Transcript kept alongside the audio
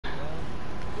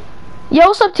Yo,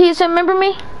 what's up, TSM? Remember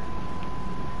me?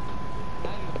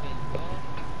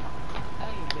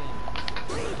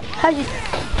 How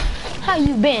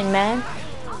you been, man?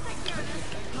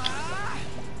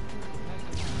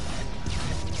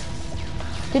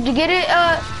 Did you get it?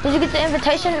 Did you get the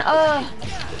invitation?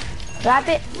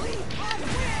 Rapid.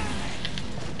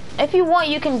 If you want,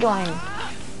 you can join.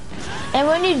 And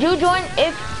when you do join,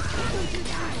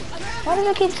 why does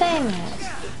it keep saying that?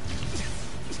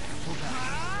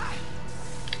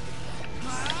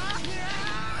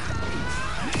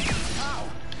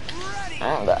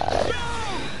 Oh God.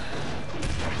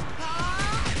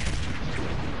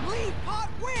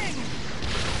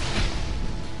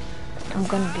 I'm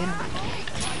gonna get him.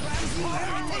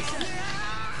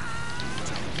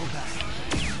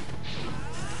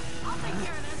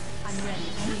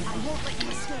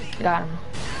 Got him.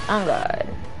 I'm good.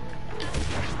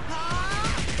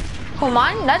 Come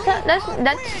on, that's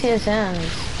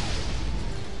TSM's.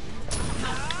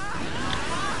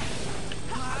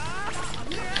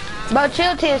 Bro,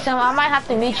 chill, TSM. I might have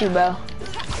to meet you, bro.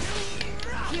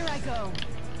 Here I go.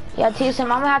 Yeah, TSM, I'm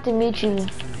gonna have to meet you.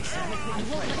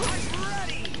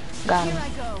 Got him.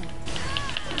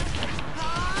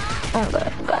 Oh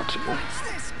God, got you.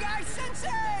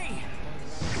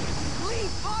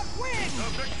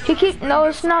 No,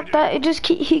 it's not that. It just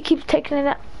he keeps taking it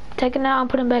out and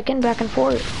putting it back in, back and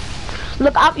forth.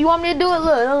 Look, you want me to do it?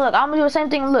 Look, I'm gonna do the same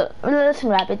thing. Look, listen,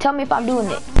 Rapid. Tell me if I'm doing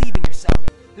it. Believe in yourself.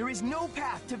 There is no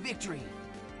path to victory.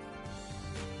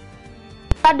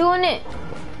 I'm doing it.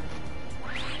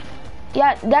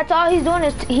 Yeah, that's all he's doing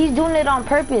is he's doing it on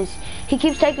purpose. He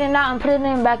keeps taking it out and putting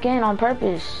it back in on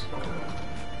purpose.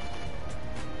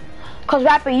 Cause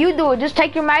Rapper, you do it. Just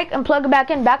take your mic and plug it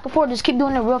back in, back and forth. Just keep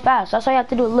doing it real fast. That's all you have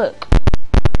to do. Look.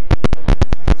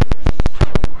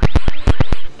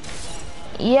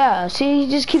 Yeah, see,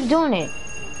 he just keeps doing it.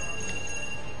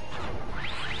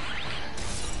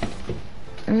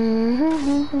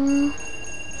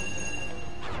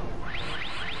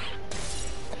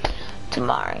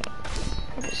 Tomorrow.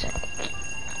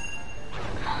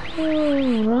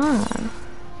 Hold on.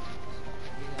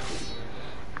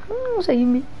 Say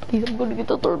me. I'm gonna get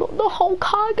the third one. The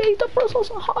Hokage, the first one's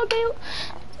a Hokage.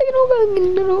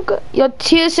 Yo,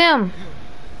 TSM.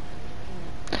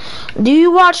 Do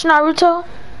you watch Naruto?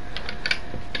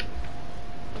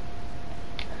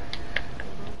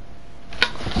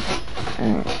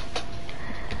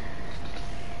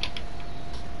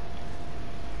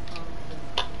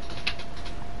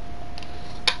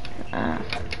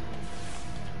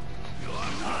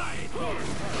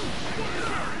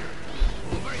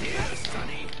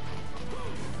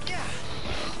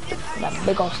 That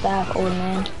big old staff, old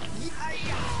man.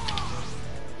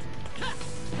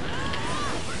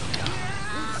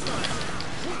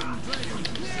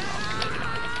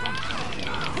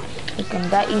 Think I'm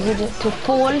that easy to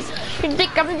fool? You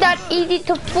think I'm that easy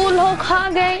to fool,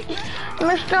 Hokage?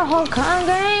 Mr.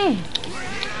 Hokage?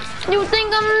 You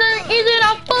think I'm that easy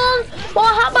to fool? Well,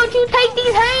 how about you take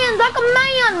these hands like a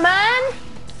man, man?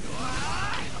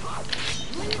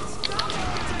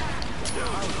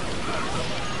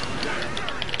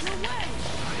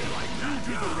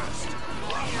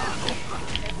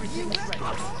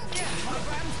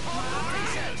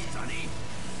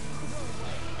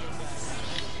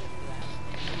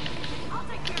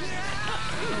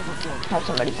 Have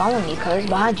somebody following me, cuz.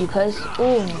 Behind you, cuz.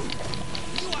 Ooh.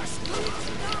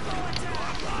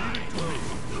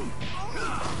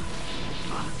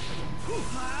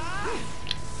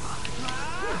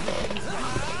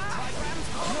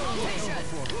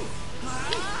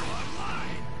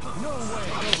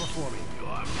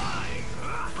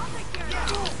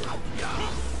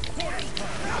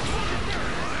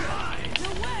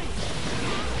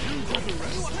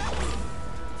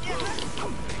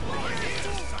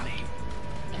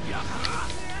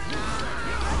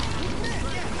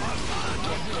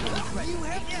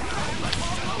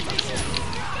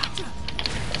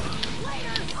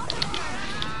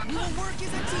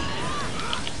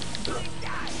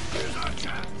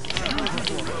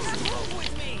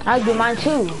 I'll do mine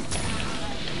too.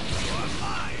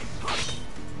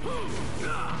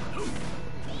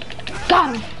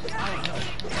 Got him.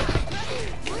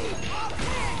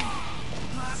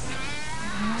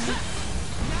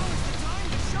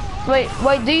 Wait,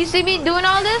 do you see me doing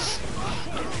all this?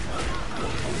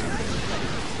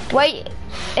 Wait,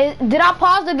 did I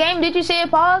pause the game? Did you see it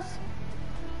pause?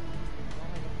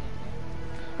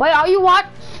 Wait, are you watching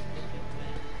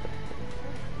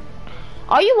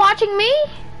me?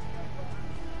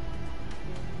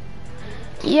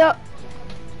 Yo,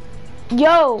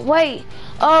 wait.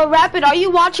 Rapid, are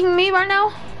you watching me right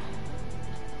now?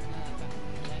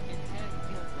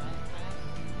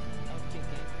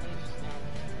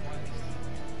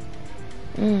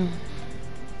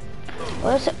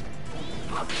 What's it?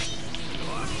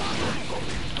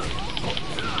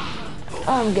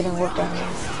 Oh, I'm getting whooped down here.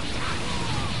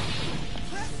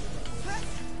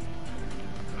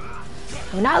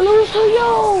 We're not lose to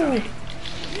you!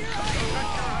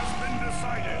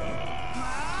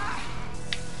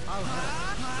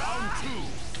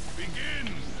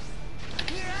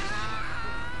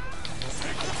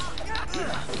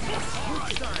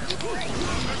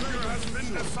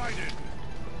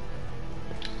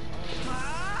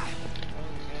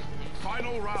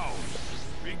 Final round.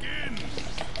 Begin.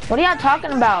 What are y'all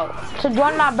talking about? To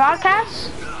join my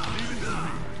broadcast?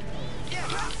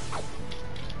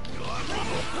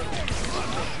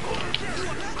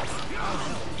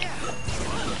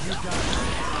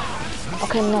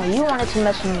 Okay, no, you wanted to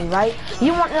mess with me, right?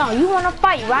 You want to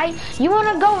fight, right? You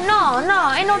wanna go?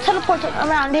 No, ain't no teleport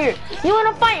around here. You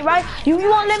wanna fight, right? You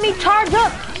won't let me charge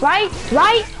up, right?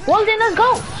 Right? Well then let's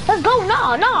go. Let's go.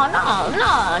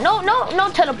 No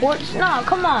teleports. No,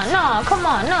 come on, no.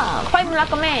 Fight me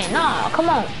like a man. No, come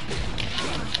on.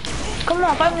 Come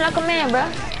on, fight me like a man, bro.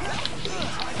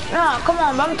 No, come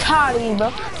on, bro. I'm tired of you,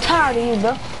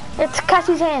 bro. Let's catch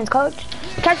these hands, coach.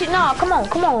 Catch it. No, come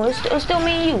on. It's still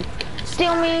me and you.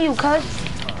 Still me and you, cuz.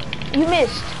 You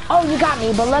missed. Oh, you got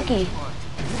me, but lucky.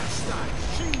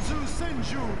 Shinzu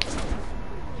Senju.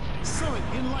 Summit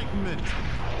Enlightenment.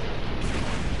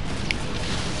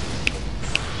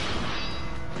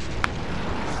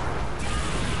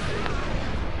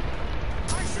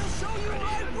 I shall show you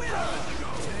my will.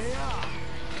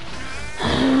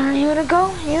 You wanna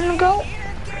go?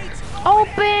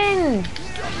 Open!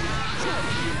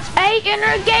 8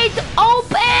 inner gates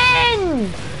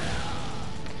open!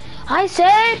 I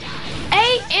said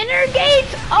 8 inner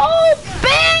gates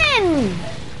open!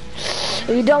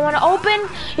 You don't wanna open?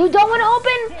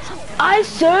 I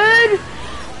said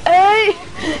 8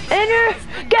 inner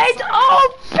gates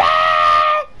open!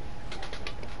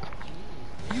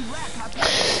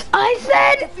 I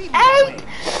said 8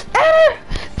 inner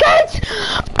gates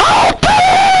open!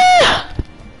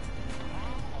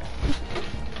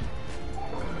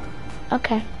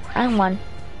 Okay, I won.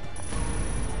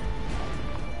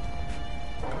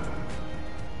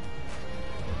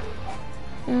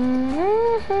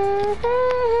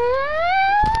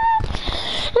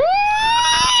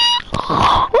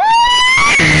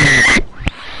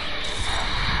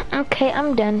 Okay,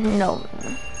 I'm done. No.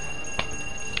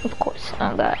 Of course.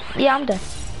 Oh god. Yeah, I'm done.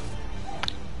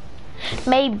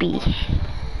 Maybe.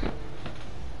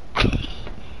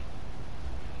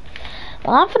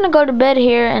 Well, I'm gonna go to bed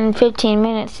here in 15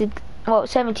 minutes. Well,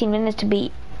 17 minutes to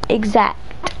be exact.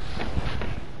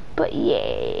 But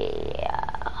yeah.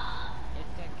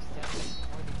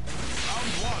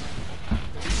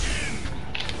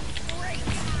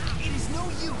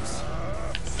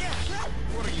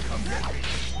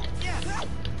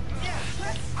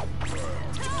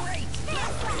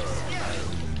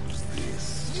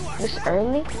 This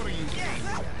early?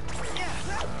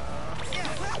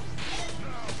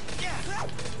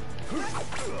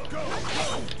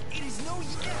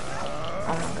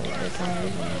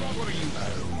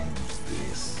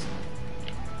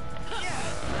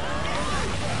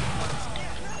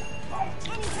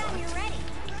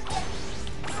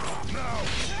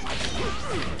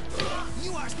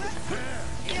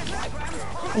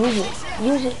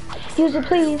 Use it,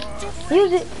 please.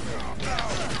 Use it.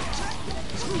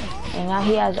 And now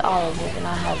he has all of it, and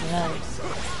I have none.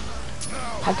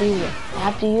 I have to use it. I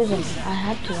have to use him. I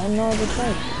have to. I know the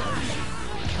choice.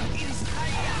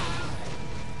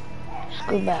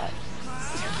 Screw bad.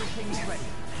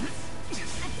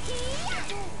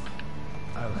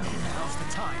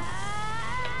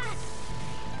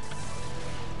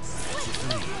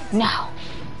 Now.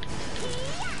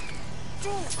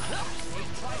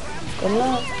 Good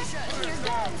luck.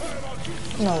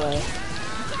 No way.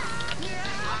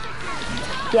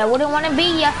 Yeah, I wouldn't want to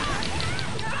be ya.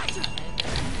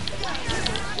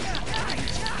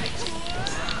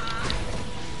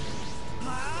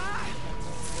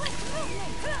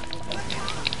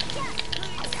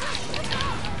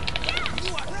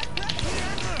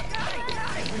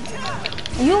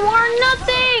 You are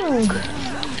nothing.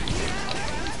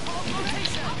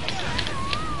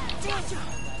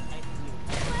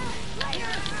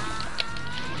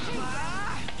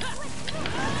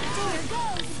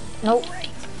 Nope.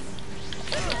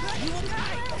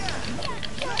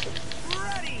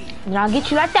 And I'll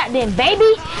get you like that then,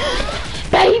 baby.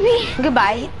 Baby.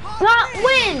 Goodbye. Not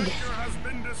wind.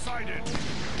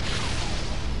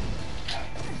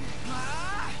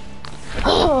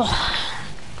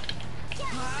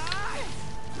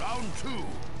 Round 2.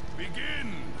 Begin.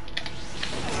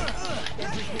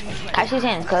 wash his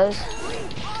hands, cuz.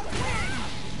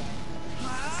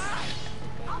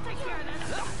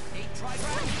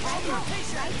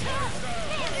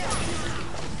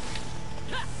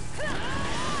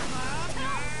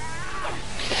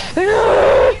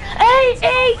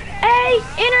 Hey,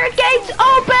 inner gates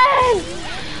open!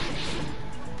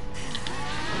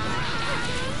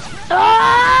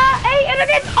 Hey, inner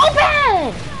gates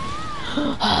open!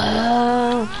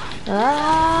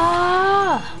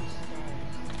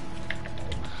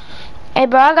 Hey,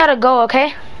 bro, I gotta go,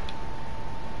 okay?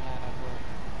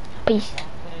 Peace.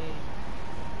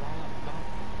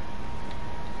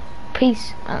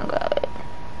 Peace. Oh, God.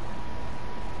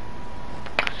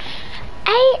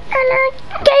 Hey, inner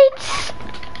gates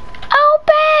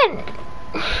open!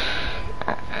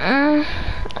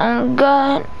 I'm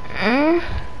good.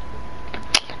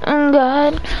 I'm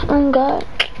good. I'm good.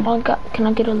 Oh God, can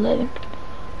I get 11?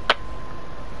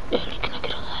 Daddy, can I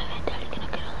get 11? Daddy, can I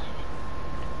get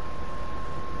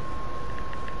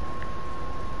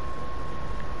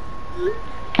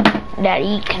 11?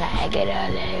 Daddy, can I get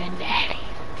 11? Daddy.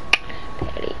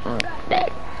 Daddy, oh God,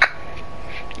 Daddy.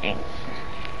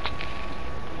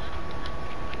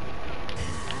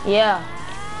 Yeah.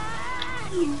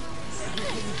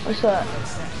 What's up?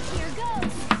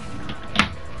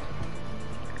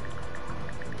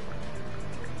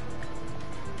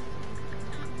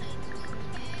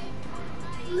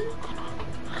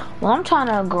 Well, I'm trying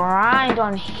to grind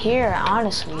on here,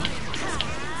 honestly.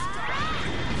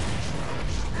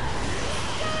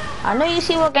 I know you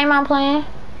see what game I'm playing.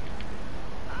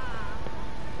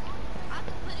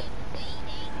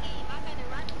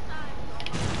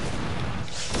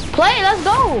 Play, let's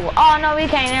go. Oh no, we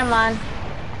can't. Never mind.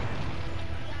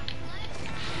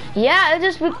 Yeah, it's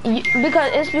just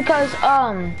because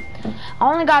I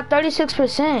only got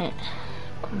 36%.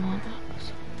 Come on.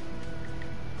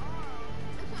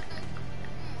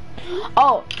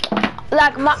 Oh,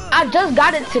 like I just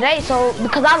got it today, so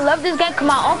because I love this game, cause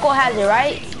my uncle has it,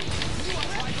 right?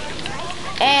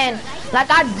 And like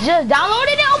I just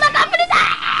downloaded it. Oh my God,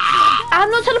 I have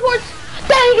no teleports.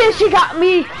 Dang it, she got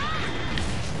me.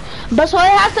 But so it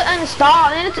has to install,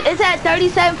 and it's at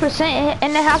 37%,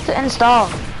 and it has to install.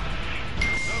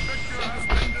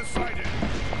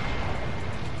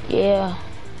 Yeah.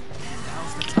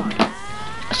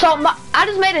 So I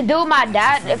just made a deal with my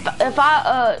dad.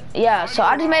 Yeah. So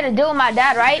I just made a deal with my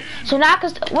dad, right? So now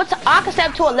I can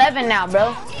step to 11 now,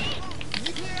 bro.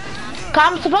 Cause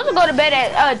I'm supposed to go to bed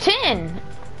at 10.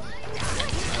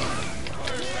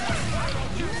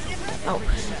 Oh.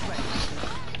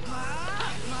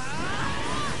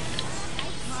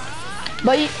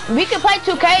 But we can play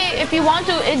 2K if you want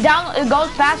to. It goes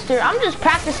faster. I'm just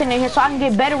practicing in here so I can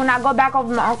get better when I go back over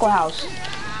to my uncle's house.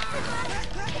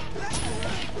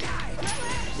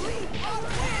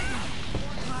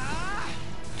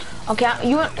 Okay,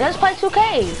 let's play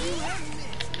 2K.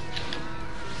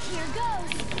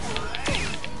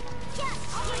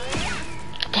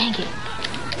 Dang it.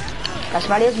 Got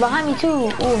somebody else behind me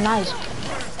too. Oh, nice.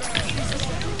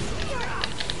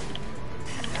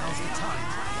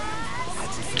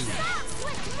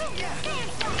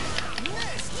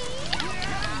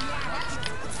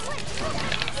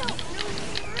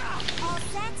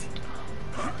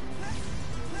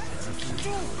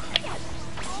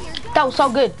 That was so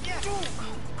good.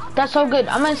 That's so good.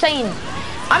 I'm insane.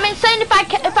 I'm insane if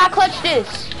I clutch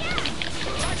this.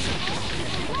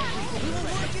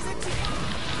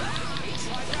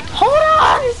 Hold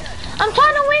on. I'm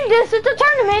trying to win this. It's a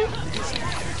tournament.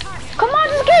 Come on,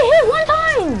 just get hit one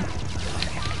time.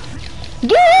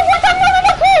 Get hit one time,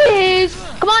 please.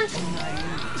 Come on.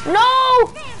 No.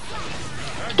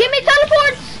 Give me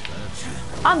teleports.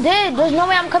 I'm dead. There's no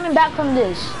way I'm coming back from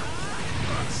this.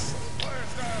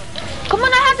 Come on,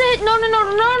 I have to hit. No.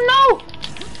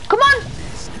 Come on.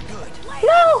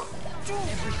 No.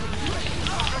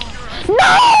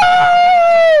 No.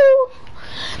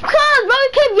 Cuz, bro,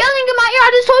 you kept yelling in my ear.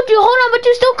 I just told you, hold on, but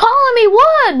you're still calling me.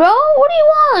 What, bro? What do you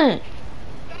want?